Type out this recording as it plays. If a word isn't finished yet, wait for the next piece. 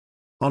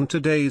On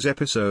today's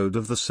episode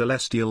of The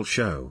Celestial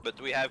Show.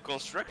 But we have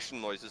construction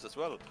noises as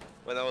well,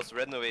 when I was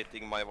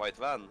renovating my white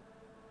van.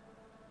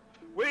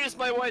 Where is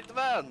my white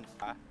van?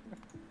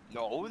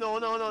 No, no,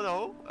 no, no,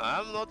 no.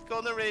 I'm not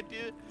gonna rape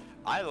you.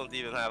 I don't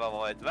even have a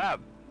white van.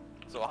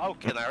 So how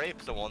can I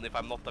rape someone if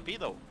I'm not a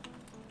pedo?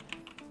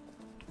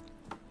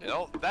 You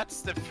know,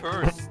 that's the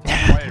first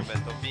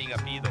requirement of being a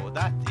pedo.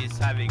 That is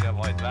having a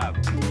white van.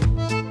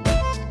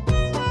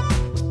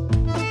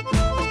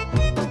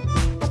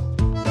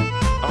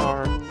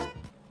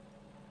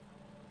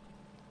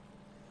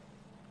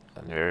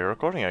 And we're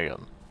recording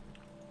again.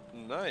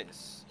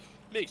 Nice.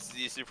 Makes it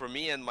easy for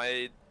me and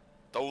my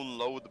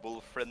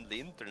downloadable friendly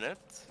internet.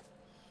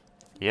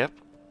 Yep.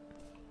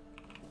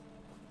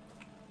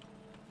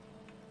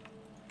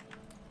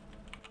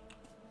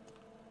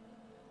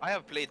 I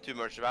have played too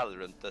much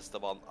Valorant,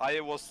 Esteban.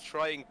 I was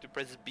trying to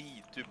press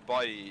B to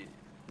buy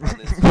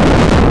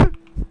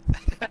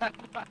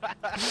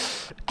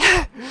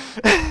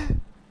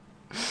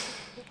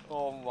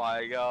Oh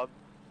my god.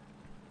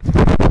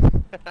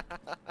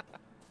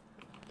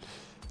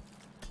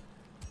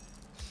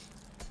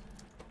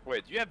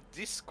 Wait, you have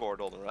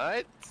Discord on,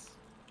 right?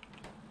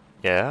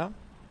 Yeah.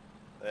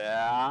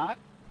 Yeah.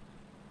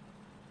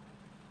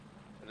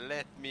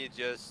 Let me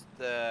just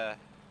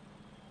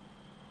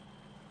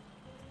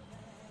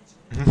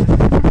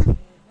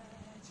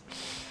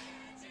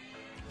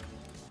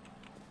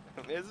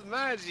It's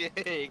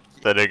magic!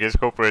 That egg is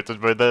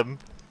cooperated by them.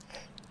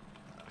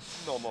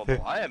 No, no, no,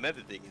 I am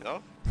editing, you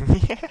know?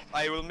 Yeah.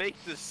 I will make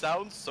the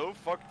sound so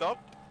fucked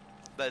up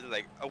that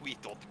like, oh, we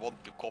don't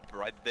want to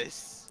copyright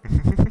this.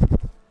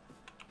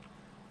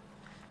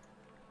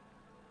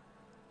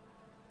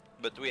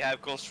 But we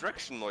have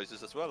construction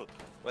noises as well,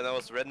 when I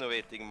was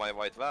renovating my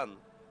white van.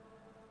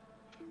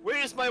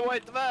 Where is my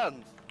white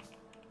van?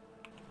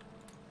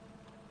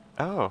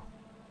 Oh.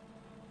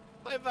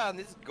 My van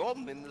is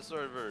gone in the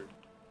server.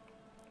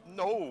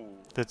 No.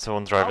 Did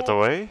someone drive it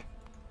away?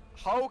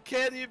 How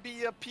can you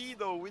be a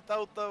pedo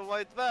without a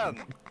white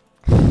van?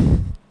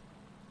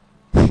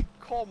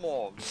 Come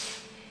on.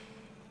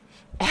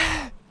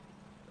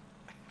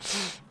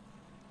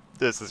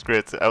 This is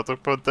great out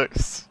of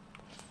context.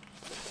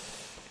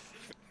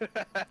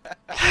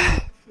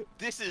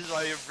 This is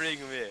why you bring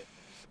me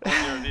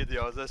on your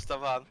videos,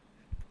 Esteban.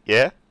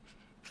 Yeah?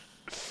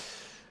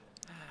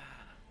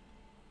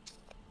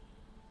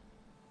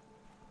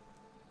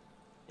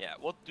 Yeah,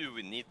 what do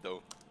we need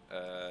though?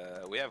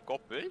 We have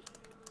copper?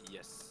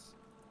 Yes.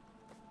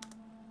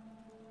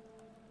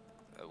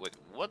 Wait,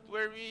 what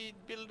were we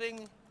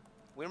building?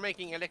 We're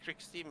making electric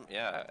steam.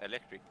 Yeah,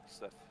 electric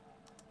stuff.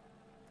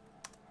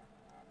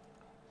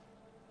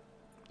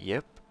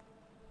 Yep.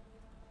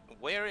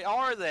 Where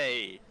are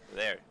they?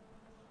 There.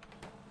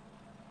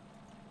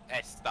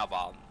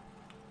 Esteban.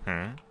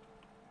 Hmm?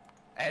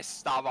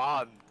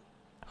 Esteban!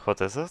 What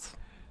is it?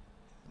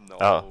 No.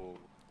 Oh.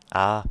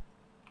 Ah.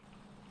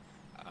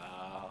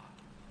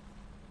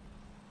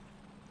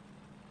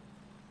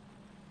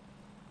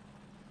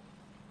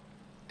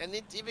 And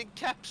it even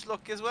caps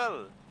lock as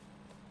well.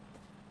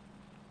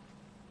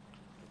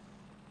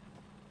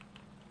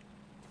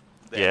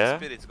 The Yeah.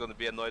 Spirit's gonna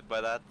be annoyed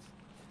by that.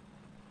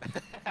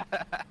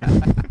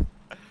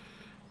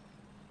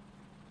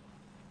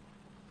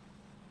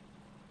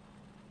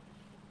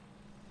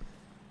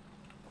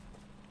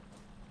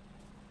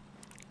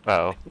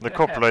 Wow, the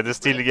copyright is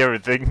stealing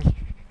everything.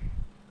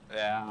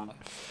 Yeah.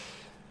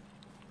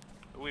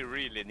 We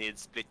really need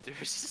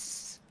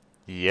splitters.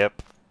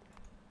 Yep.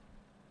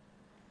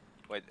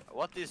 Wait,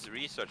 what is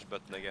research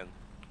button again?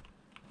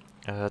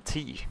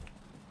 T.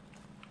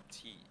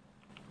 T.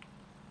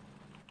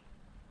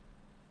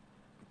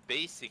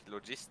 Basic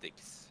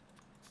logistics.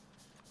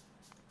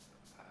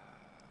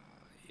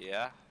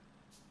 Yeah.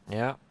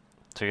 Yeah.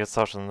 To get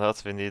started on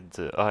that, we need.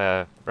 Oh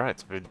yeah,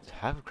 right. We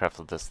have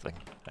crafted this thing.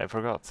 I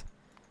forgot.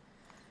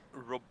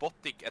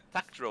 Robotic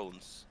attack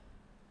drones.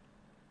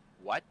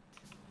 What?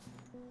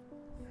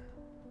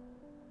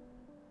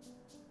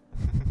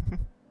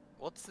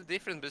 What's the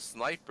difference between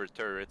sniper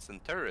turrets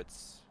and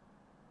turrets?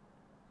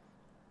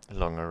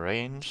 Longer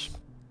range.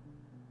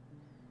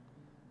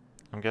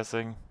 I'm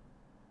guessing.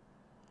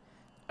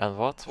 And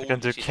what? We can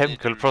do Holy shit,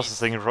 chemical it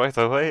processing right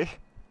away.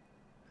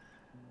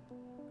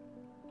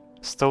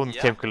 Stone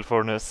Yeah. chemical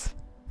furnace.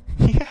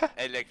 Yeah.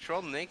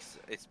 Electronics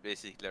is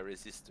basically a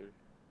resistor.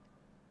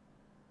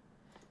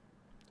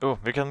 Oh,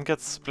 we can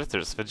get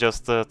splitters with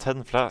just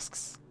 10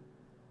 flasks.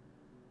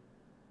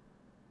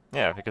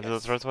 Yeah, we can do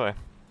Yes. that right away.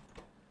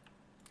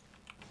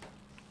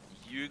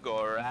 You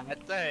go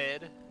right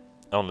ahead.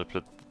 Only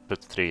put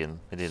 3 in.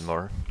 We need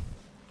more.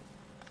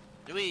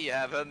 We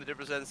have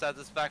 100%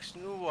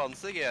 satisfaction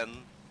once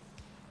again.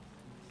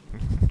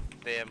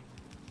 Damn.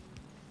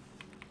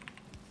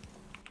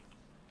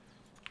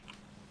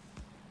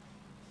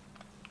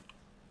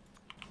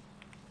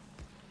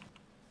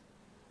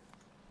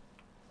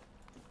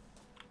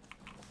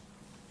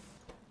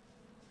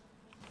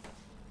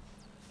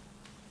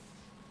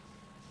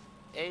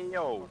 Hey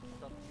yo.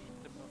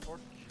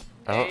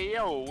 Oh. Hey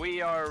yo,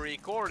 we are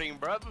recording,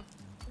 bruv.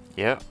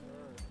 Yeah.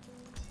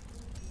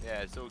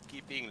 Yeah, so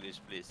keep English,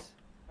 please.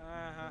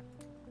 Uh-huh.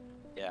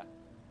 Yeah.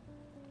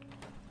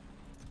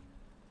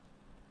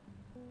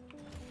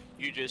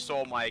 You just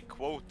saw my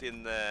quote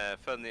in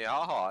Funny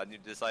Haha and you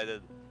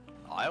decided,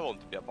 I want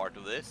to be a part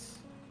of this.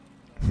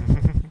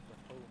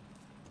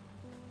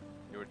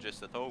 You're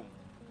just at home.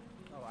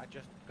 No, I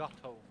just got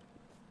home.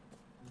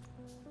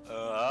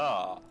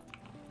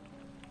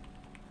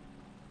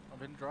 I've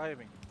been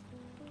driving.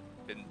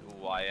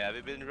 Why have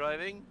you been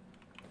driving?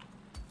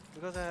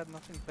 Because I had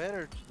nothing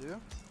better to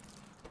do.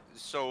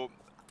 So,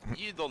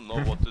 you don't know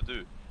what to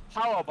do.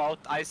 How about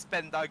I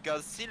spend a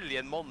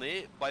gazillion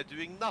money by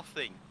doing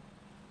nothing?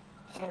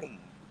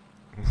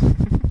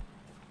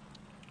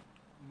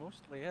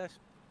 Mostly, yes.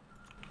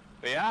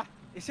 Yeah?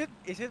 Is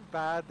it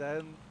bad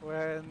then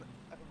when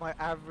my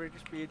average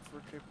speed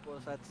for trip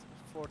was at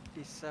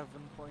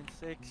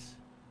 47.6?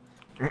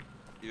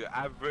 You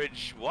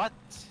average what?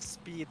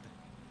 Speed.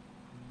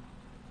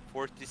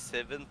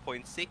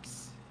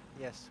 47.6?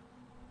 Yes.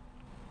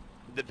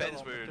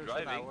 Depends where you're Kilometers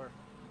an driving. hour.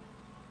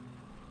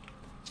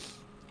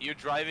 You're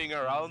driving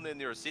around in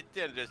your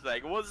city and just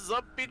like, what's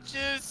up,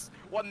 bitches?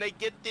 Wanna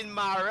get in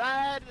my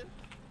ride?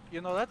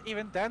 You know that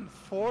even then,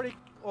 40,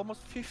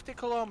 almost 50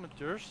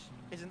 kilometers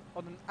is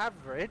on an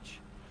average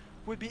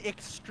would be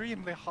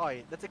extremely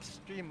high. That's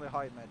extremely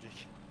high, Magic.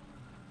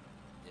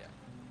 Yeah.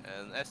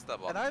 And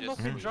Esteban, And I've just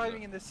not been so you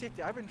driving in the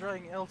city. I've been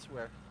driving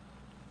elsewhere.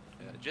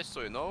 just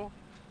so you know,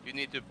 you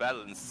need to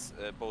balance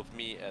both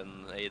me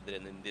and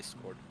Adrian in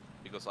Discord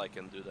because I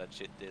can do that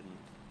shit in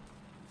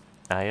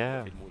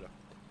Yeah. Filmora.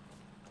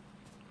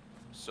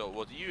 So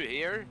what you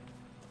hear,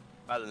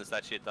 balance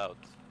that shit out.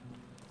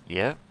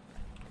 Yeah.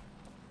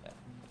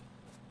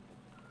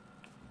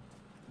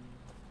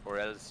 Or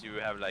else you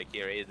have like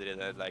here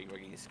Adrian at like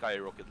fucking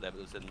skyrocket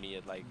levels and me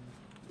at like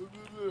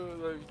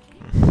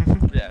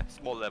yeah,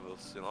 small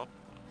levels, you know.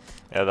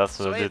 Yeah, that's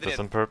So what I did this Adrian-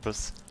 on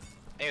purpose.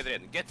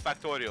 Adrian, get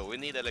Factorio, we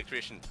need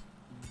electrician.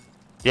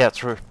 Yeah,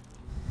 true.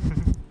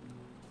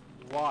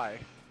 Why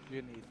do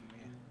you need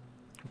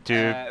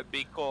me?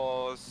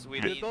 Because we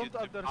You need don't to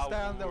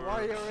understand the power-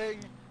 wiring.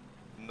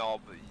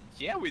 No, but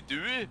yeah, we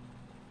do.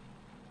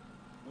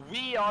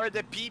 We are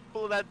the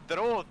people that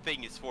draw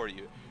things for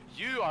you.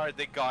 You are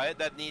the guy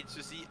that needs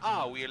to see,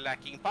 we're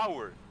lacking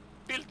power.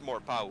 Build more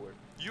power.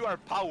 You are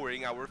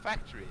powering our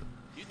factory.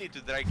 You need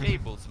to drag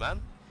cables,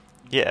 man.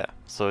 Yeah,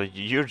 so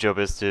your job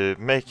is to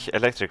make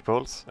electric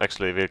poles.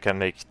 Actually, we can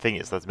make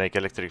things that make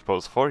electric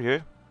poles for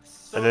you.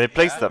 So, And then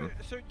replace yeah. them.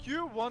 So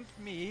you want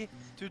me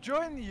to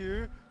join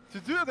you to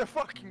do the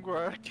fucking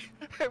work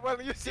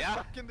while you sit Yeah.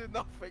 back and do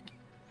nothing?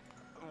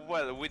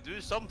 Well, we do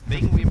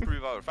something, we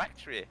improve our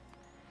factory.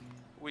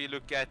 We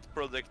look at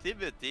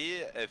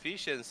productivity,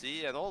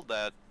 efficiency, and all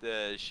that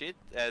shit,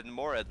 and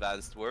more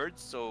advanced words,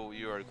 so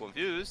you are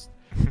confused.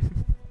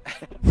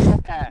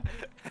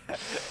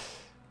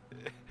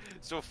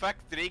 So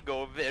factory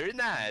go very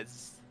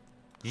nice.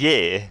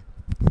 Yeah.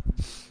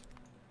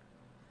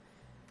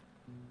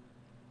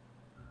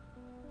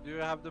 Do you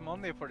have the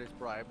money for this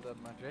bribe then,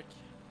 Magic?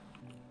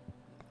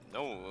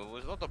 No, it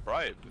was not a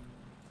bribe.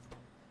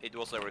 It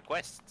was a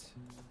request.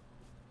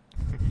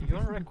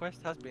 Your request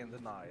has been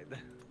denied.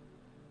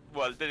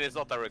 Well, then it's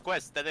not a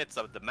request, then it's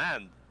a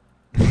demand.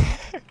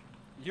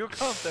 You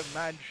can't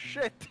demand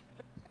shit!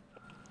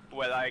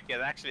 Well, I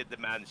can actually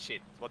demand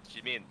shit. What do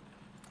you mean?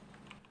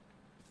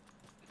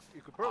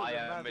 You could probably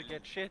I am demand to a-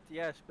 get shit,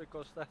 yes,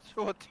 because that's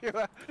what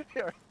your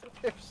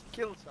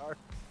skills are.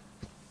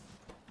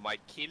 My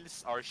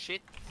kills are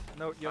shit?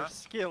 No, your Huh?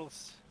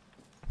 skills.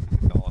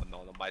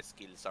 No, my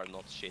skills are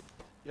not shit.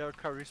 Your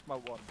charisma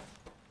 1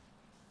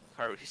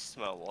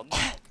 Charisma 1?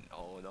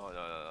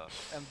 No.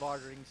 and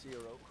bartering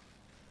 0.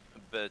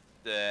 But,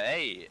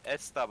 hey,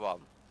 Esteban.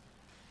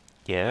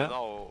 Yeah. You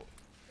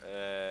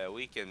know,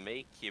 we can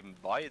make him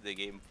buy the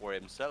game for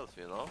himself,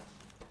 you know?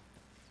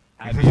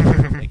 Have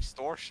you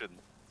extortion?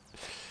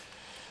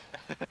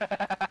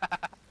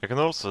 You can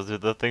also do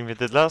the thing we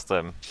did last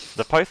time,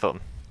 the Python.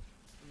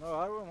 No,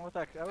 I will not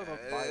act. I will not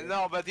buy it.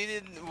 No, but he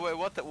didn't.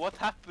 What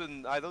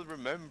happened? I don't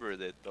remember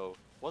it though.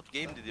 What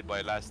game did he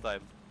buy last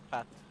time?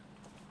 Pat.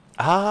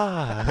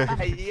 Ah!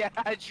 Yeah,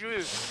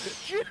 true.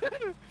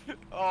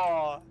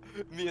 Oh,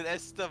 me and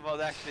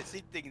Esteban actually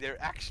sitting there,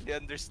 actually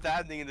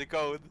understanding the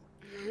code.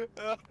 It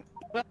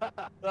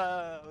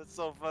was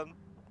so fun.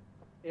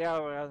 Yeah,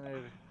 well, I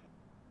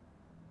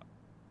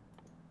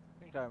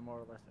think I more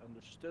or less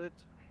understood it.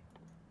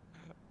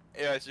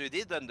 Yeah, so you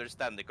did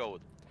understand the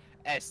code.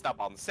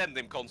 Esteban, send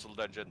him console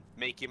dungeon.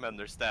 Make him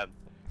understand.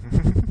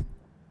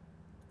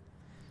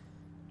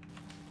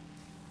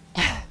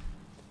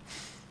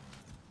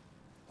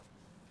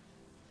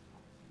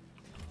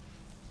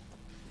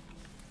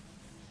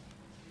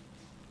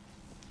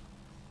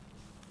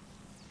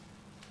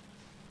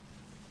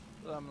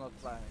 But I'm not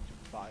planning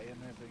to buy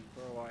anything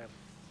for a while.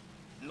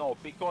 No,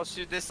 because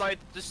you decided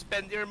to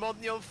spend your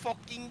money on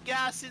fucking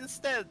gas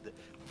instead.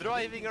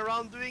 Driving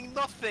around doing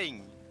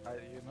nothing.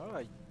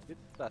 I did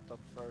that on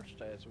first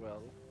day as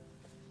well.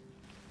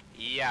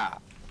 Yeah,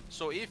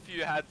 So if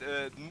you had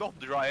not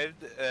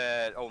arrived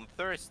on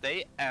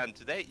Thursday and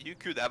today, you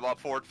could have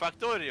afforded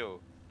Factorio.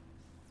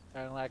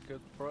 And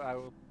I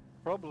will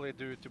probably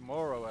do it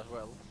tomorrow as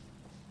well.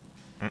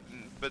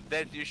 But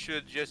then you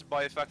should just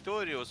buy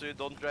Factorio so you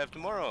don't drive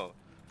tomorrow.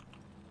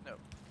 No.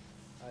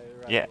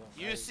 Yeah.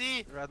 You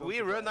see,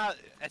 we run out.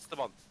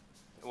 Esteban,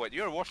 wait,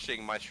 you're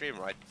watching my stream,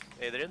 right,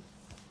 Adrian?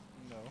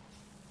 No.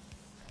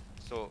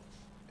 So,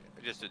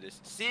 just do this.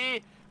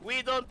 See,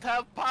 we don't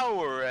have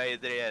power,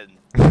 Adrian.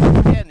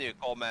 Can you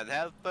come and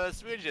help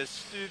us? We're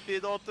just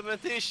stupid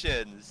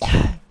automaticians.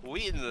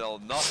 We know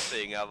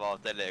nothing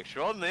about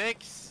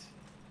electronics.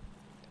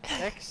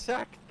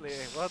 Exactly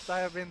what I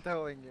have been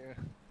telling you.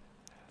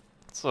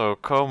 So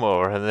come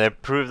over and then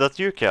prove that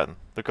you can,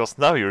 because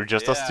now you're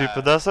just as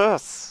stupid as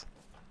us.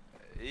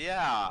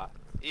 Yeah,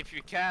 if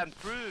you can't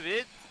prove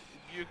it,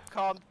 you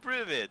can't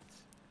prove it.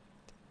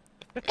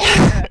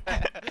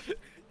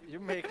 You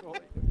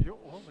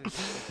always make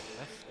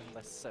less and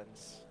less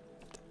sense.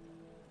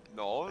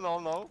 No, no,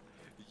 no.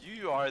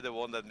 You are the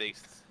one that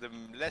makes the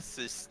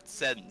lessest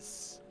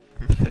sense.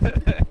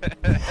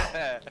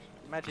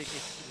 Magic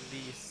is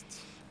least.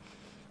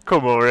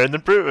 Come over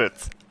and prove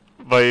it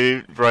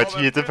by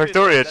writing it in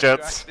Factorio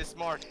chats. Actually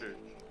smarter.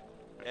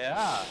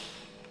 Yeah.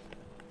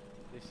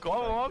 This is Go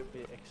going on. to be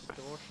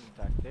extortion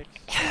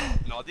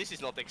tactics. No, this is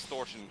not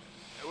extortion.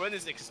 When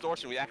it's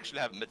extortion, we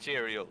actually have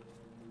material.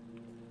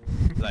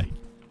 Like,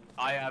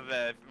 I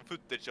have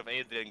footage of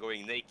Adrian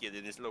going naked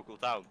in his local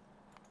town.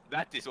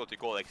 That is what you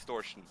call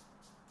extortion.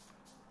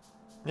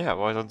 Yeah,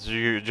 why don't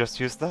you just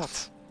use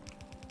that?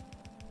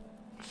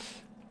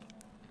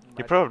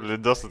 Magic probably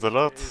does it a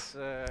lot.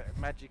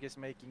 Magic is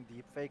making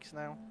deepfakes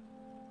now.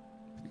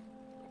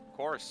 Of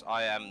course,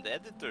 I am the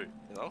editor,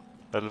 you know?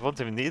 I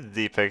won't even need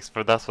deepfakes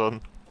for that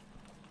one.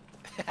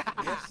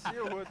 Yes,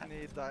 you would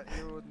need that.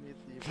 You would need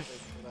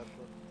deepfakes for that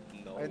one.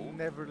 No.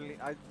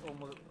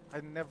 I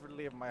never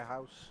leave my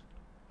house.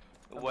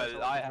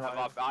 Well,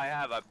 I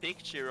have a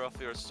picture of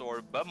your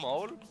sore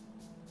bumhole.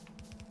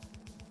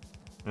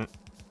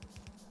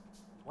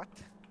 What?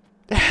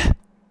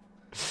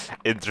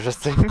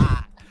 Interesting.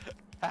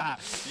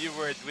 You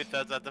weren't with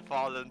us at the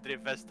Fallen Tree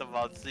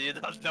Festival, so you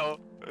don't know.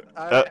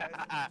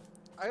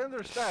 I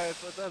understand,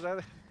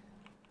 but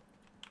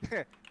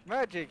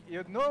Magic,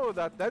 you know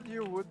that then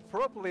you would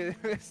probably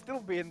still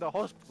be in the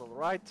hospital,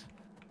 right?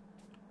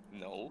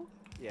 No.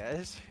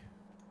 Yes.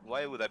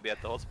 Why would I be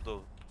at the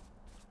hospital?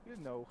 You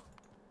know.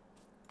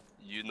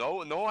 You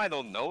know? No, I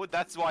don't know.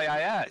 That's why I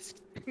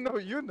asked. No,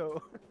 you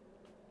know.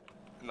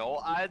 No,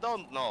 I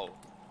don't know.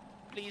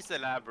 Please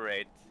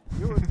elaborate.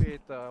 You would be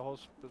at the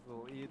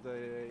hospital either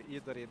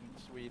in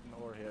Sweden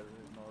or here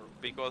in Norway.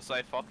 Because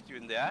I fucked you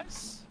in the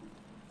ass?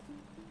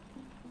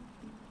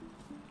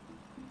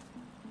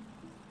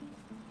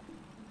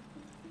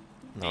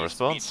 No He's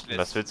response. speechless.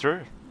 Must be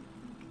true.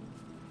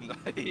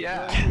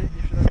 Yeah.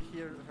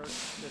 You should have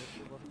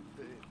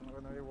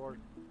heard her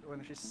when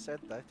she said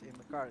that in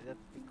the car. That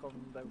became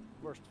the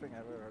worst thing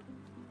I've ever heard.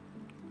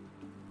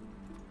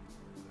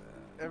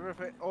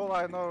 Everything. All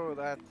I know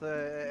that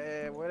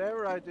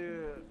whatever I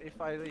do, if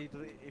I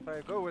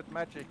go with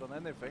magic on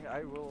anything,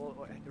 I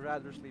will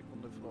rather sleep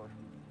on the floor.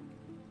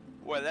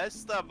 Well,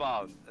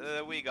 Esteban,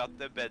 we got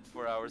the bed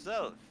for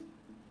ourselves.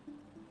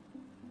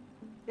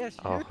 Yes,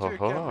 Oh, you ho, two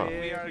ho. can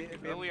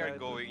be. We are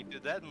going to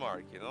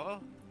Denmark, you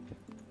know?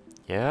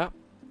 Yeah.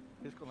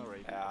 He's gonna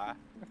rape. Yeah.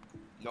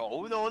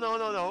 No, no, no,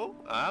 no, no.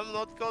 I'm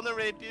not gonna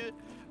rape you.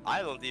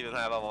 I don't even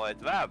have a white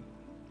van.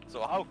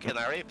 So how can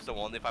I rape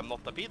someone if I'm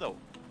not a pedo?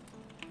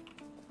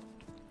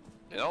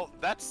 You know,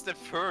 that's the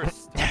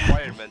first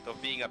requirement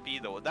of being a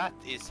pedo. That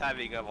is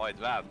having a white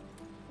van.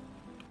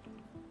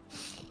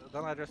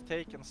 Then I just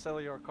take and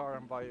sell your car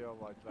and buy you a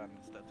white van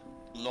instead.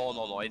 No,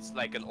 no, no. It's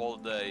like an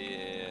old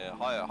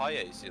high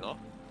ace, you know.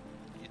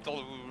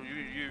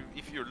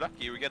 If you're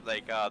lucky, you get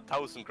like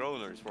 1,000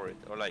 kroners for it,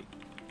 or like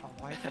A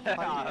white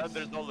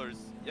Hiace. $100.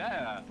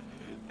 Yeah.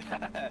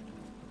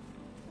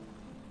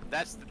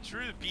 That's the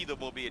true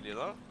pedomobile, you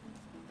know.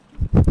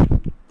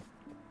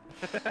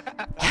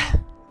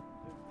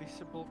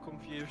 Visible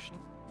confusion.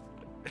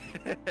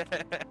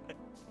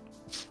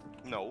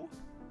 No.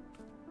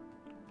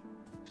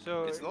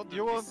 So It's not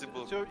you want,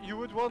 visible. so you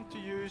would want to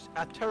use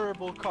a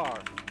terrible car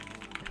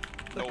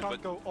that No, can't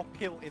but- go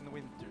uphill in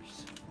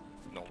winters.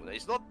 No,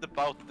 it's not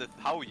about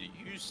how you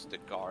use the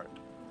car,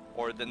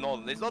 or the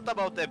knowledge. It's not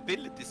about the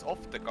abilities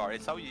of the car.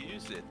 It's how you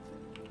use it.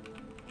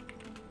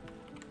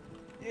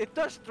 It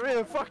doesn't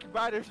really fucking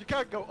matter if you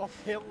can't go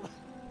uphill.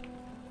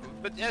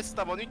 But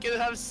Esteban, you can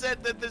have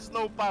said that there's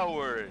no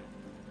power.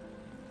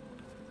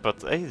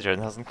 But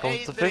Adrian hasn't come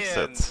to fix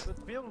Adrian! it.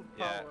 But build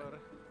Yeah. power.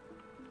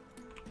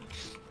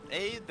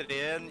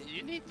 Adrian,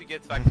 you need to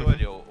get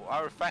Factorio.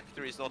 Our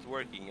factory is not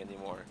working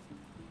anymore.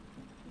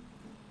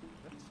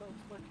 That sounds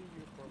like a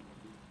you problem.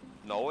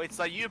 No, it's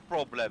a you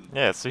problem.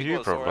 Yeah, it's a you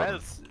Because- or problem.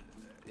 else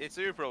it's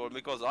a you problem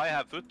because I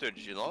have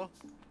footage, you know?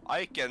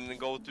 I can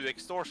go to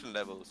extortion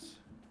levels.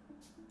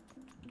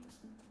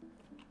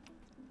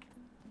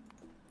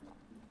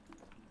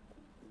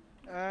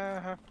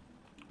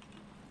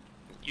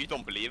 You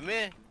don't believe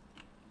me?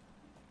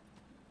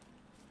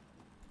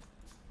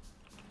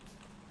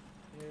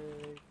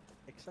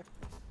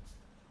 Exactly.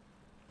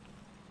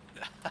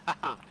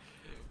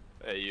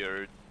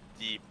 You're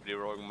deeply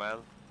wrong, man.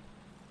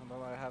 And then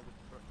I have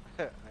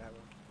I have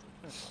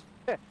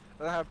then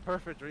I have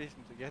perfect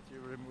reason to get you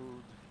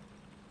removed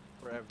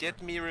forever.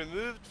 Get me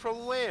removed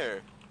from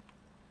where?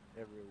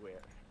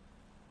 Everywhere.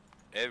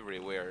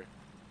 Everywhere.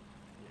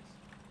 Yes.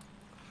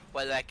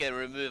 Well, I can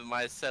remove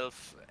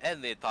myself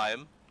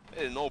anytime.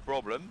 No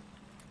problem.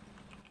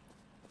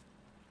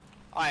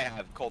 I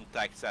have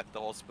contacts at the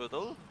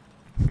hospital.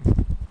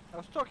 I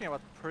was talking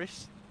about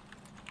prison.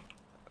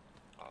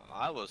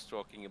 I was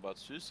talking about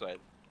suicide.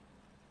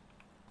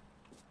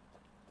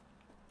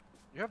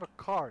 You have a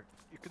car.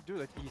 You could do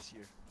that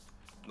easier.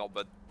 No,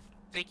 but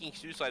taking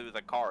suicide with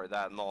a car,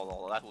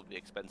 no, that would be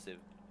expensive.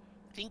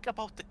 Think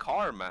about the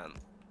car, man.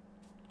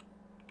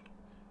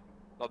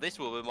 Now this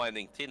will be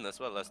mining tin as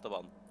well,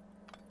 Esteban.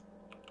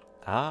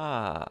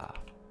 Ah.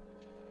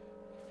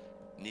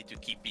 Need to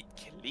keep it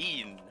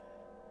clean.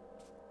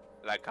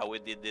 Like how we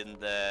did in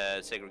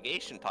the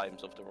segregation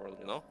times of the world,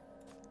 you know?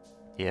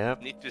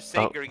 Yep. Need to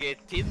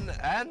segregate tin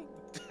and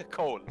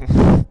coal.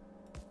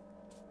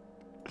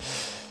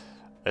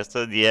 I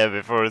said yeah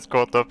before it's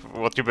caught up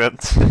what you meant.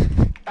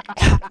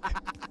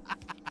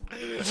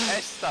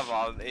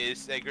 Esteban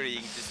is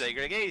agreeing to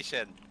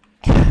segregation.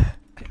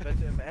 But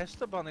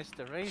Esteban is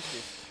the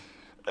racist.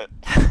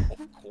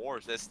 Of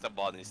course,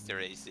 Esteban is the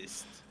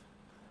racist.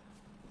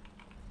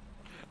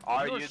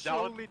 Are You're you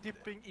down slowly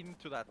dipping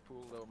into that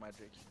pool though,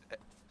 Magic.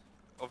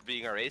 of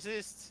being a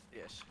racist?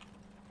 Yes.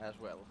 As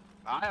well.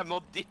 I am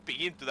not dipping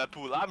into that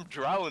pool, I'm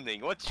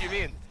drowning. What do you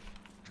mean?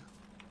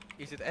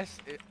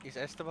 Is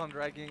Esteban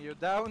dragging you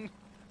down?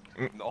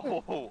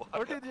 No.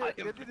 Or did I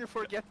am- you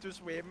forget to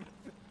swim?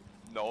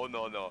 No.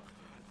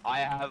 I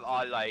have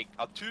like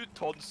a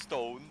 2-ton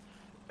stone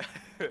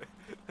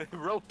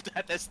roped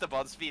at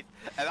Esteban's feet,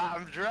 and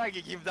I'm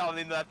dragging him down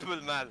in that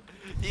pool, man.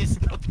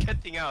 He's not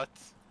getting out.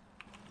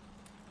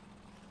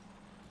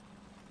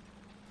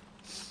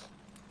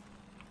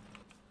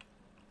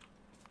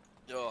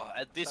 Oh,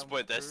 at this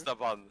point,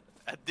 Esteban,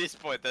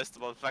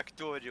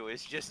 Factorio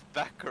is just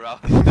background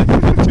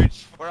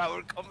footage for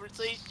our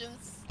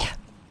conversations.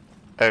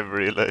 I've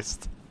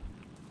realized.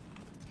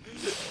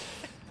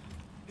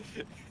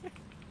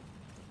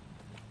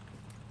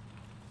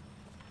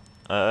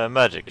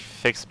 Magic,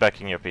 fix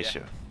backing up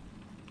issue.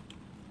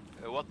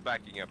 What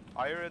backing up?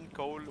 Iron,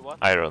 coal, what?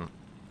 Iron.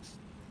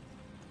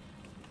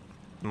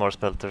 More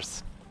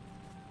smelters.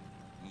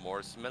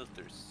 More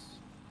smelters.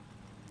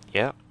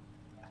 Yeah.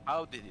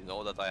 How did you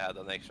know that I had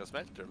an extra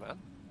smelter, man?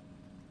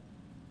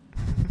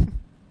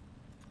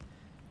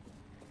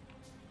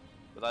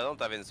 But I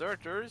don't have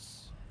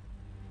inserters.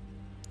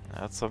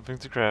 That's something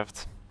to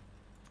craft.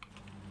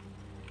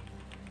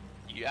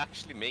 You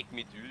actually make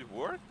me do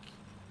work?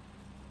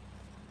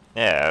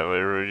 Yeah,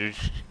 we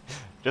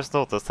just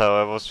noticed how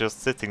I was just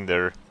sitting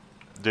there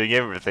doing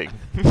everything.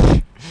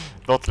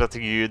 Not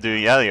letting you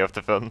doing any of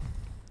the fun.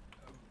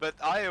 But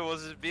I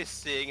was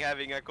busy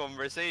having a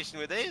conversation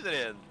with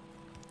Adrian.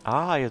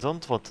 Ah, you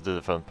don't want to do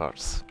the fun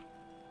parts.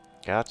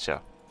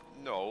 Gotcha.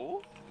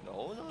 No,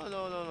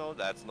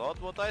 that's not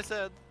what I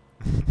said.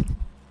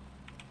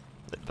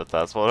 But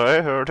that's what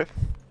I heard.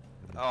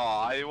 Oh,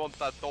 I want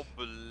that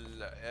double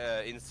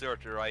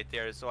inserter right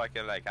here so I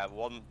can like have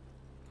one.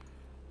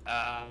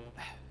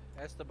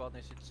 Esteban,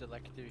 is it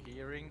selective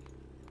hearing?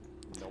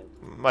 No.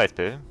 Might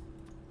be.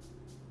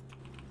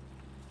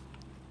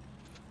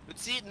 But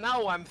see,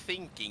 now I'm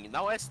thinking.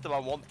 Now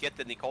Esteban won't get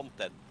any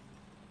content.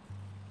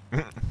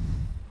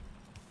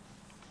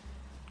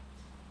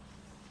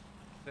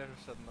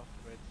 There's enough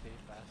red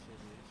tape as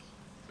it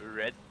is.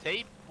 Red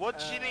tape? What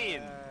do you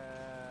mean?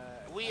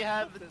 We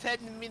have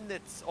 10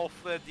 minutes of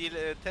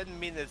 10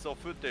 minutes of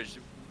footage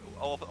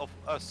of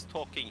us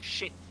talking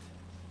shit.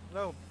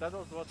 No, that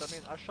was what I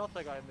mean. I shot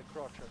a guy in the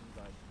crotch and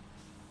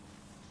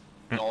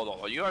he died.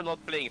 No, you are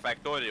not playing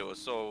Factorio,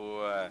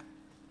 so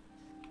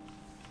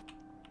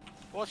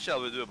what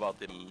shall we do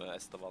about him,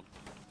 Esteban?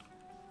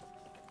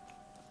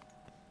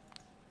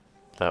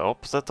 The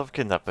opposite of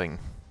kidnapping.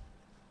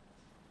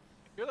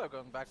 Could have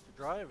gone back to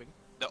driving.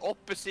 The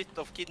opposite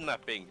of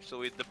kidnapping, so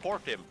we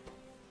deport him.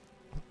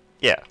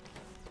 Yeah.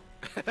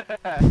 If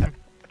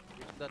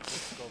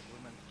that's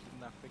government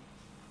kidnapping.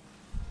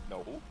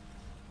 No.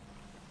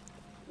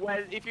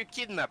 Well, if you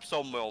kidnap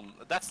someone,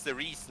 that's the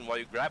reason why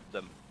you grab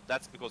them.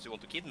 That's because you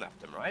want to kidnap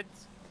them, right?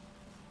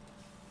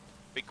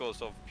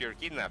 Because of pure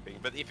kidnapping.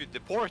 But if you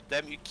deport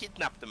them, you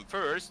kidnap them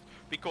first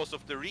because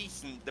of the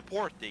reason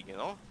deporting, you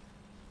know?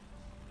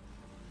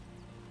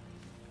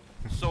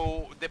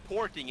 So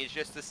deporting is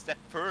just a step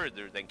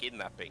further than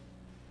kidnapping.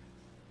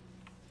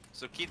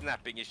 So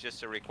kidnapping is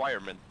just a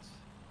requirement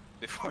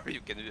before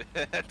you can do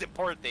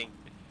deporting.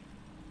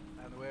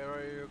 And where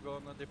are you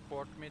gonna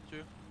deport me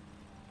to?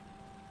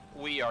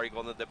 We are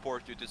gonna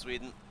deport you to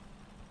Sweden.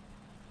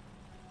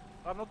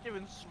 I'm not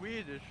even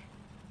Swedish.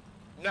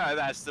 No,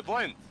 that's the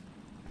point.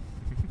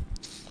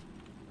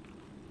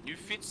 You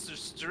fit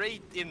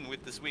straight in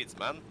with the Swedes,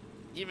 man.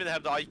 Even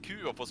have the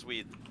IQ of a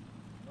Swede.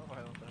 No, I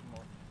don't have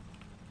more.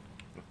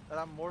 And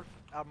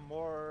I'm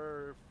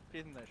more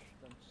Finnish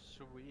than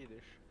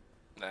Swedish.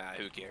 Nah,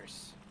 who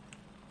cares?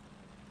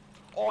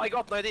 Oh, I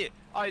got an idea.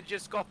 I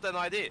just got an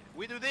idea.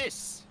 We do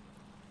this.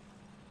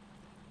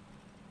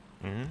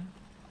 Hmm?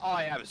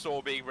 I am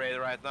so big brain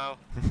right now.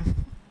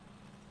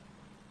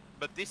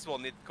 But this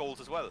one needs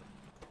coals as well.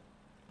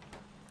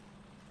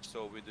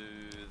 So we do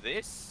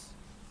this.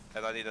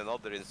 And I need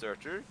another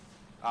inserter.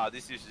 Ah,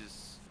 this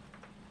uses...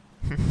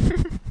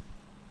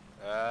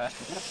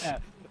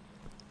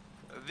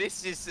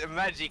 this is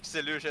Magic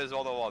Solutions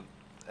 101.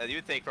 And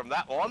you take from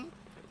that one.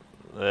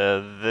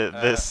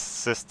 This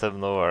system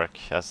no work,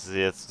 as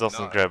it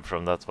doesn't No. grab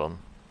from that one.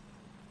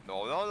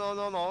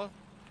 No.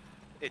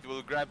 It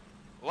will grab...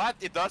 What?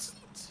 It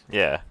doesn't?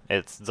 Yeah,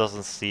 it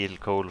doesn't steal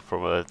coal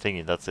from a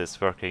thingy that is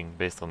working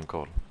based on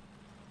coal.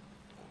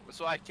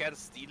 So I can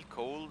steal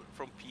coal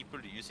from people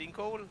using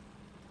coal?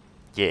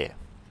 Yeah.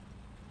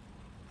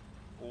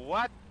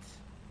 What?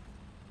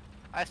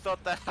 I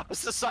thought that's how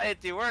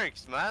society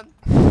works, man.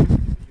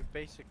 You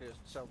basically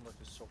sound like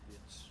the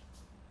Soviets.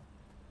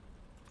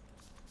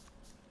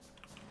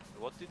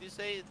 What did you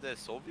say? The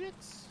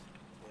Soviets?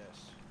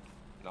 Yes.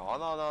 No.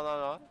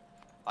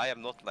 I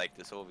am not like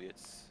the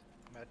Soviets.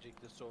 Magic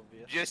the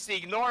Soviets. Just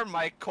ignore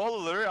my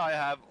color I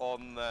have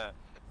on...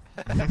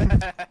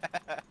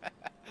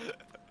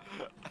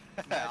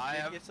 I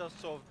am... Magic is a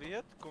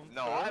Soviet confirmed.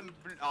 No,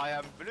 I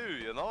am blue,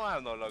 you know,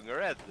 I'm no longer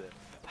red.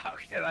 How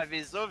can I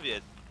be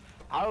Soviet?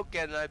 How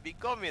can I be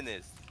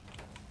communist?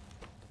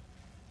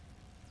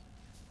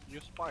 You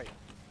spy.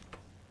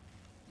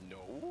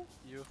 No.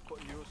 You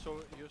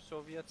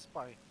Soviet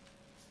spy.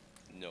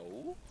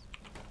 No.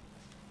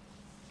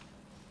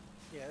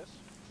 Yes.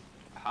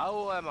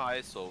 How am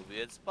I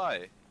Soviet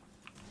spy?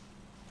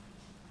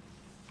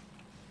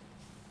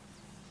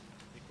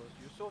 Because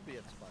you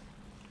Soviet spy.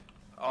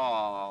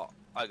 Oh,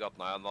 I got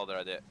now another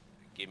idea.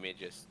 Give me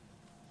just...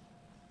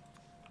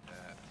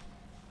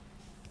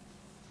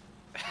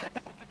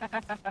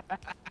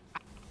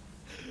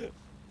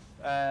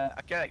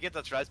 can I get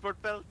a transport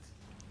belt?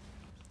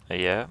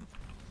 Yeah.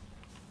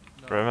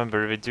 No.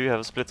 Remember, we do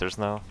have splitters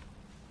now.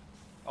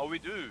 Oh, we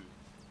do.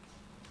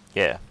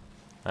 Yeah.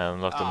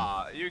 And not them.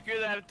 Ah, you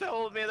could have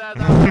told me that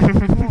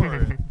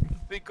before.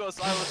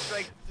 Because I was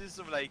trying to do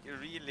some like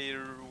really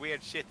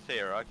weird shit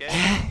here,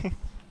 okay?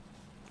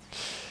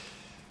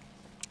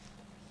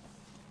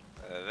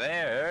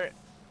 There.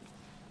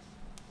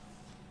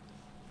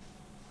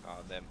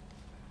 Oh, them.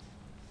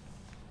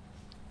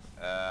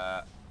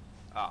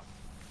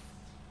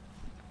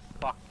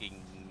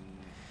 Fucking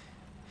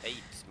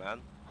apes,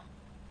 man.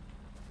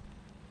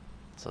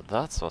 So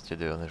that's what you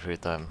do in your free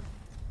time.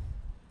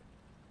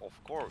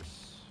 Of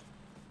course.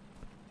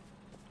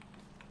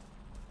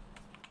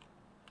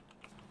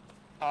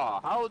 Ah,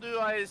 how do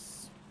I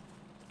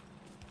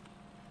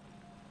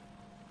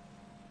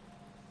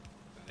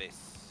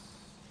this?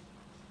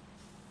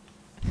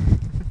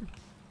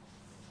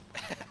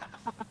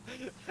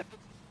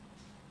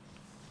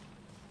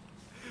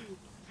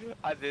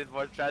 I need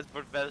more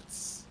transport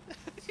belts.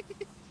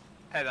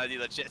 And I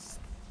need a chest.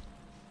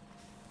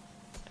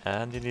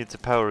 And you need to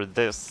power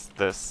this,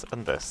 this,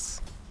 and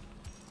this.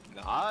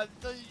 Nah,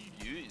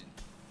 you.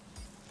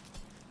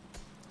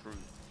 True.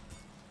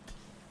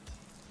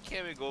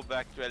 Can we go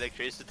back to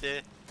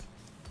electricity?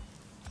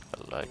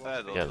 Like,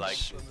 I don't yeah, like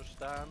sh- it.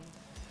 Understand?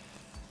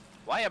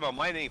 Why am I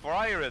mining for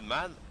iron,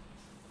 man?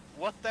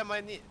 What am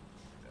I need?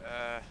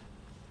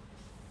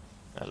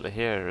 well,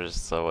 here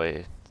is a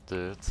way to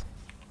do it.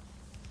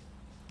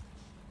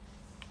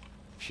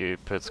 If you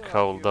put Well,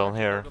 coal you're down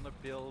actually here, Gonna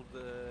build,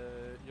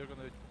 you're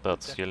gonna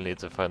but you'll need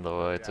to find a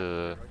way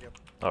to...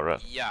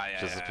 Alright, Yeah,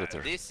 just a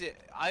splitter. This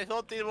I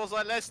thought it was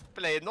a let's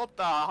play, not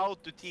a how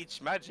to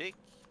teach magic.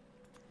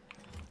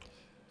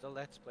 So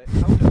let's play.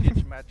 How to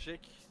teach magic?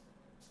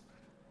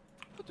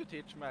 How to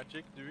teach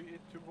magic? Do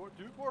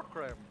war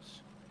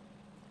crimes.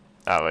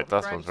 Ah wait,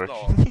 that Crimes one's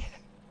law. working.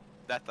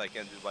 That I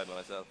can do by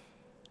myself.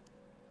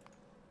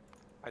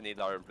 I need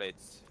iron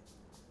plates.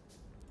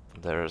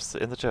 There's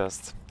in the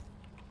chest.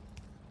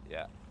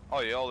 Yeah.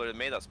 Oh, you already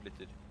made a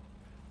splitter.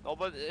 No,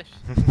 but...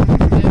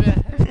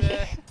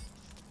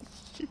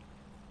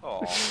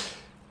 oh.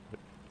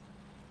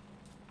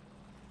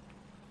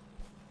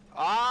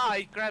 Ah,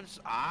 it grabs...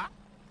 Ah!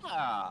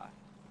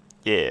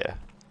 Yeah.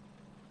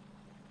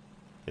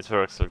 It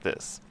works like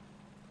this.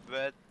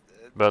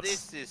 But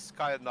this is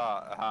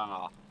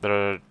kinda... There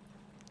are...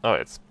 Oh,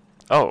 it's...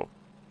 Oh!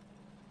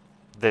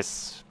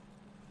 This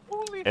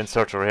Holy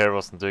inserter here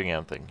wasn't doing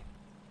anything.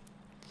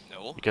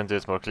 No. You can do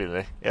it more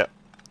cleanly. Yeah.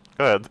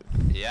 Go ahead.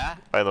 Yeah,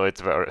 I know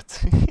it's about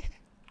it.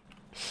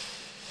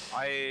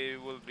 I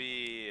will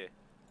be...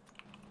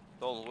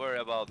 Don't worry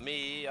about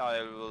me,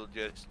 I will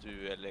just do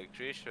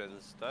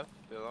electrician stuff,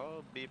 you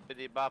know,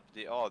 beepity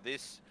boppity. Oh,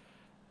 this...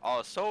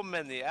 Oh, so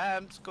many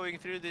amps going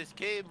through this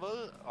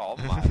cable. Oh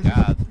my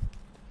god.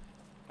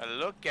 And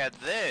look at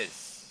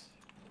this.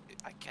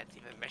 I can't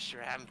even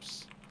measure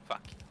amps.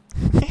 Fuck.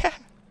 Yeah.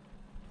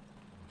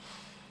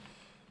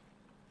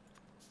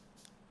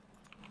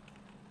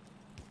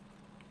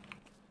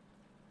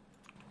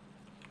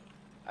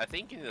 I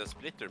think you need a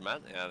splitter,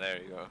 man. Yeah,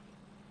 there you go.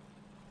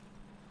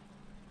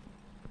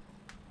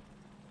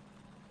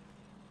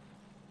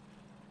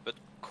 But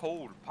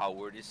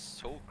coal-powered is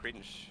so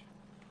cringe.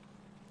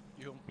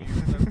 You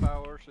use their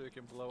power so you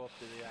can blow up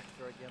the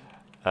reactor again.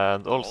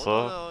 And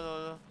also,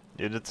 No.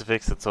 you need to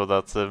fix it so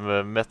that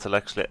metal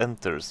actually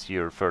enters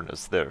your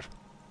furnace there.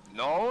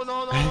 No.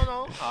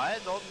 I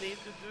don't need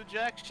to do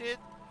jack shit.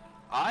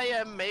 I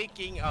am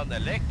making an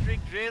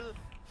electric drill.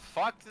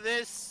 Fuck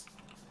this.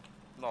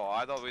 No,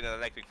 I don't need an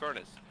electric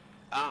furnace.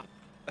 Ah.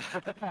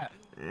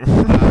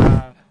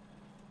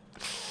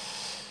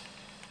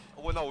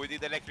 Oh no, we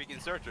need electric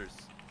inserters.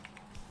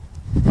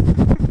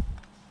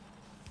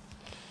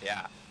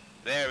 Yeah,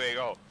 there we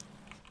go.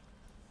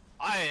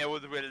 I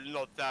will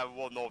not have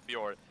one of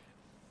your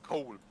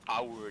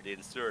coal-powered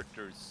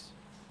inserters.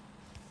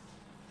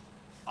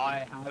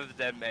 I have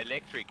them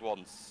electric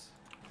ones.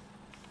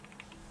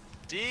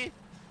 See?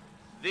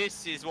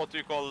 This is what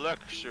we call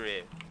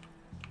luxury.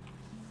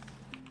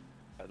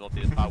 Not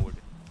even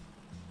powered.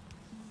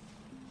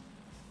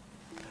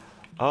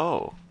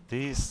 Oh,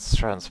 these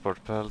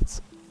transport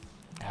belts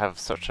have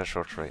such a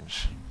short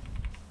range.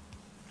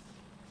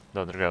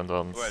 The underground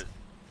ones. Well,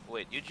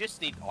 wait, you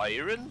just need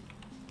iron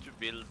to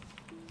build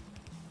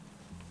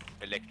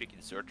electric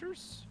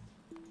inserters?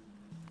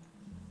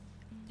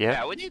 Yeah.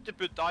 Yeah, we need to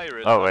put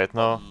iron. Oh wait,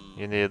 no.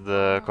 You need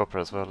copper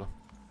as well.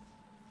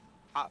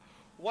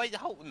 Why?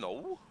 How?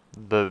 No.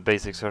 The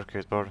basic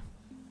circuit board.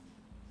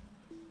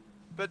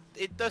 But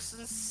it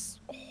doesn't.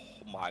 Oh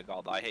my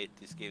god, I hate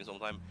this game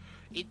sometimes.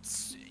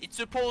 It's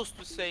supposed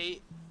to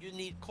say you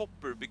need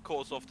copper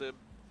because of the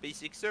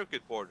basic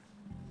circuit board.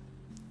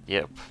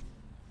 Yep.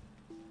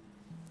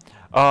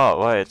 Oh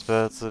wait,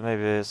 but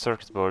maybe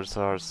circuit boards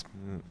are.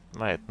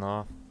 Wait,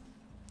 no.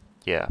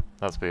 Yeah,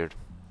 that's weird.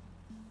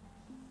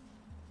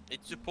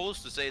 It's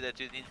supposed to say that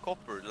you need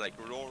copper, like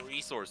raw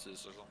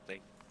resources or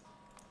something.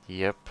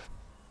 Yep.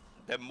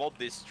 The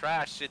mod is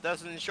trash. It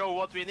doesn't show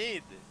what we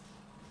need.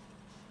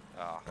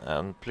 Ah.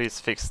 And please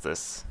fix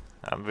this.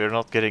 We're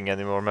not getting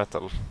any more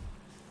metal.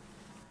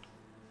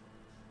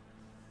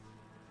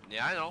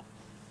 Yeah, I know.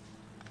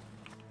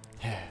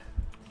 Yeah.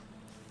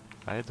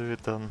 I do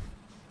it then.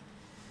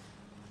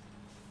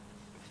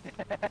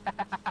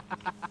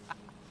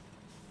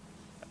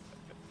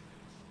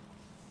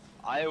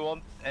 I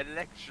want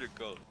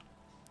electrical.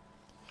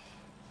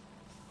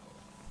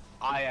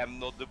 I am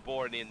not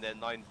born in the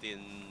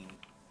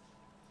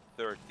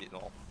 1930.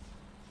 No.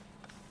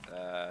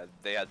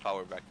 They had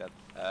power back then.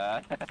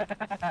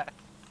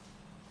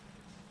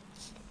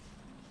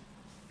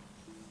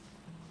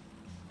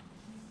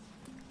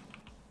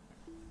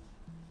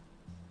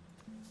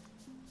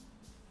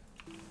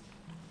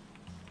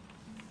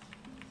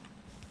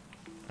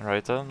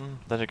 Right then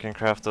you can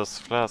craft those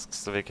flasks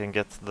so we can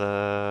get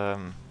the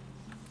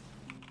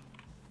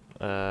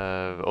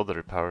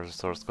other power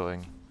source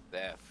going.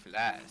 The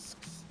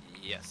flasks.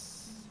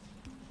 Yes.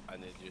 I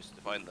need just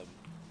to find them.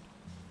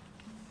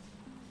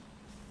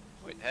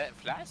 Wait,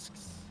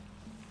 flasks?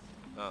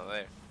 Oh,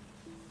 there.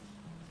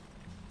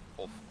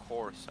 Of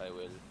course I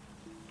will.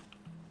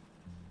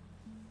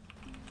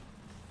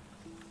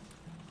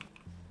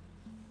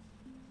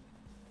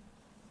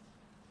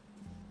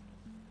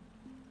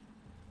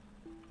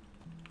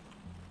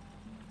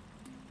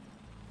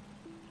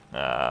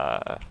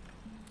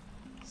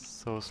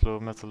 So slow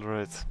metal,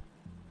 right?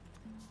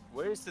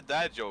 Where's the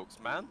dad jokes,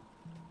 man?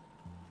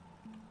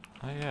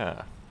 Oh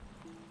yeah.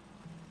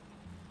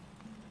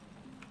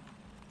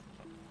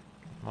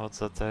 Mod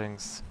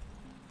settings.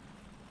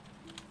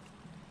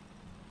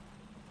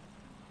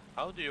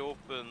 How do you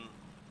open...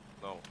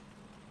 No.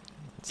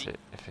 Let's see,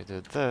 if we do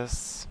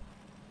this...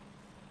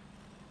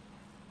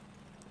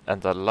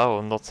 And allow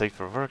not safe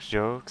for work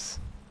jokes.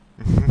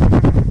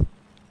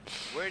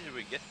 Where do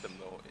we get them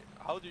though?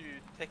 How do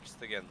you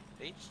text again?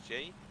 H,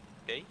 J,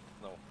 K?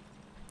 No.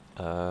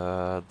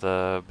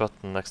 The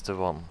button next to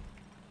 1.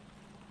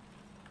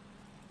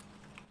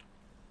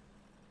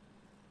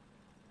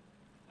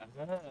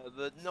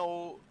 But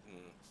no...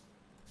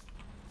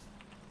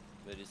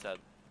 Very sad.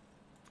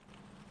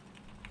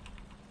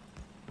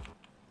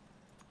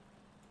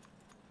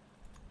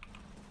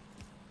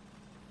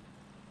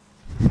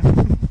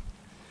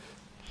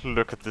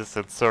 Look at this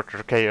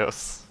inserter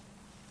chaos.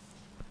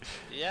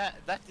 Yeah,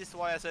 that is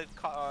why I said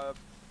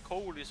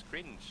coal is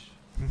cringe.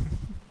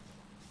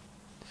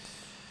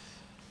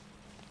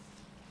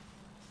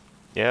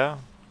 Yeah,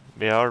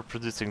 we are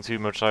producing too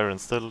much iron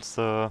still,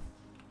 so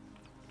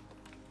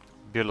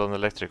build an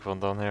electric one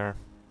down here.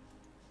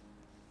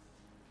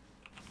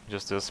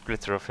 Just do a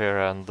splitter off here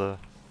and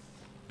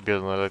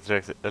build an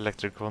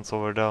electric one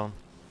somewhere down.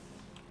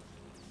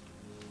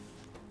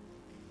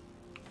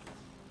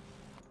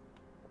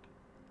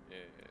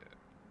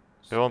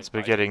 We won't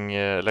be getting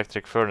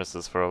electric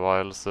furnaces for a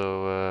while,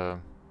 so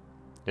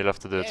you'll have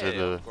to do it with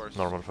the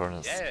normal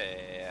furnace.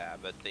 Yeah,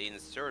 but the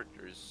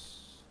inserters...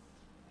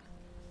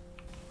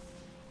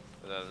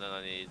 Then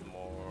I need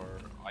more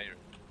iron.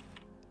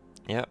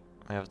 Yeah,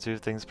 we have 2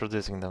 things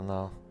producing them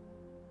now.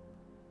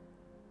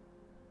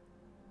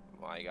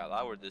 My god,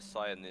 our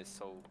design is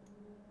so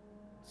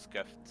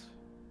scuffed.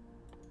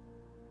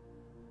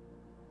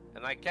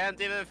 And I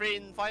can't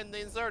even find the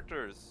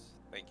inserters.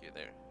 Thank you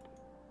there.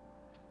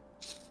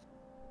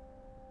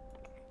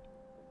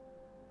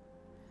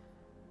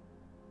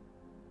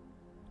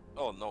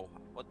 Oh no,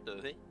 what the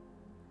heck?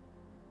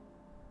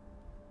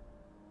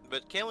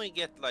 But can we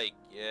get like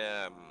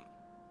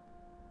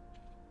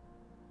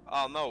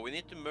oh no, we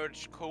need to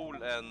merge coal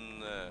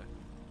and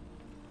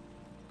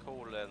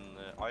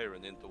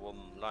iron into one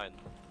line.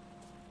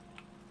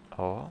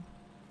 Oh.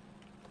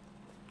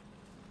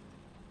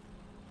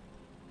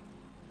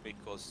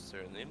 Because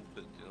they're an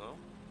input, you know?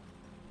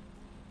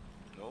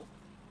 No?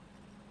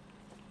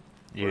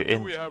 You Or do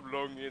in? we have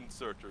long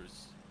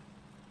inserters?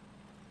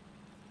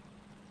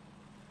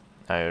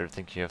 I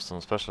think you have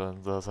some special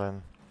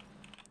design.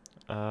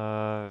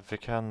 We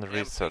can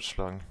research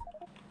long.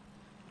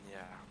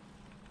 Yeah.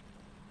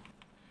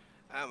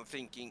 I'm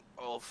thinking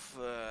of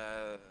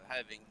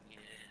having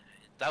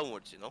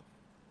downwards, you know?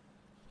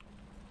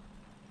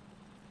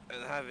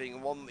 And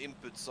having one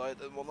input side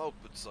and one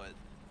output side.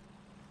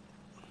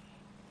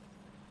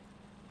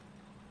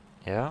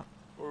 Yeah,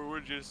 Or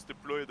we just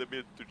deploy them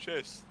into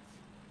chest.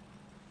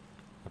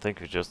 I think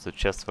we just do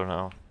chest for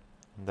now.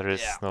 There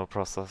is no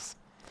process.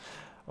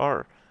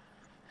 Or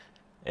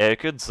yeah, you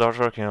could start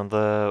working on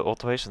the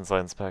automation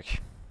science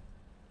pack.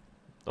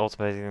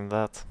 Automating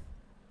that.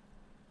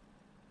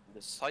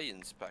 The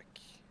science pack.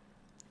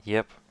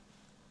 Yep.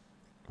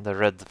 The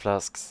red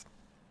flasks.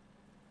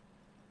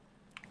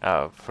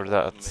 For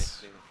that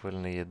Automating. we'll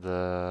need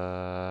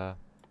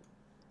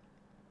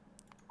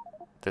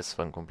this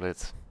one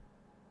complete.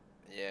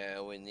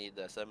 Yeah, we need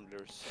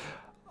assemblers.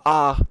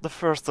 The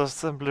first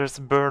assembler's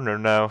burner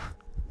now.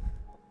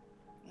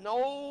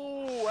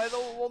 No, I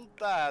don't want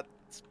that.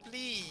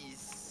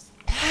 Please.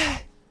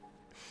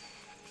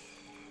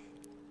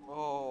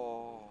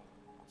 Oh.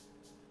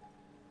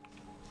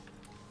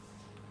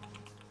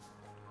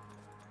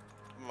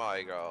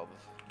 My god.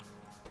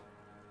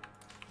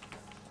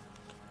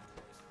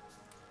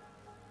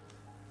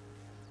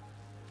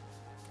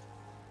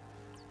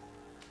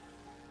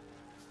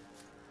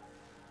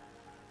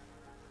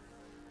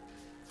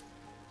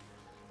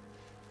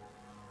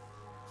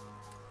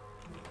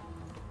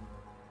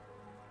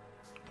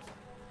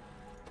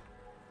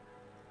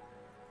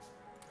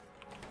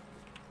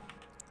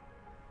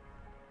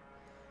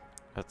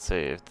 Let's see,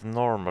 if the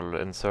normal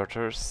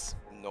inserters.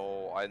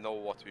 No, I know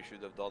what we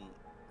should have done.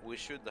 We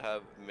should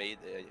have made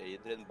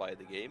Adrian buy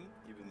the game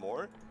even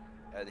more,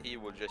 and he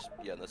will just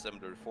be an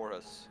assembler for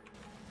us.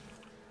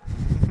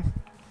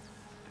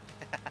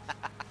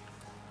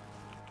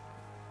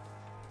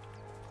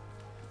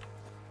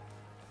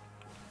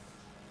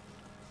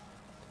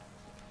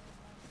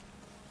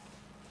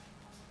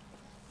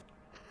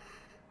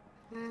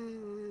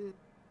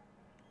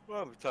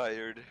 I'm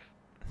tired.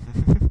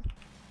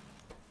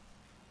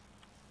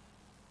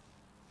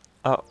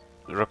 Oh,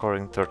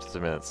 recording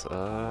 32 minutes.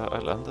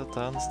 I'll end it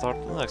and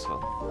start the next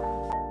one.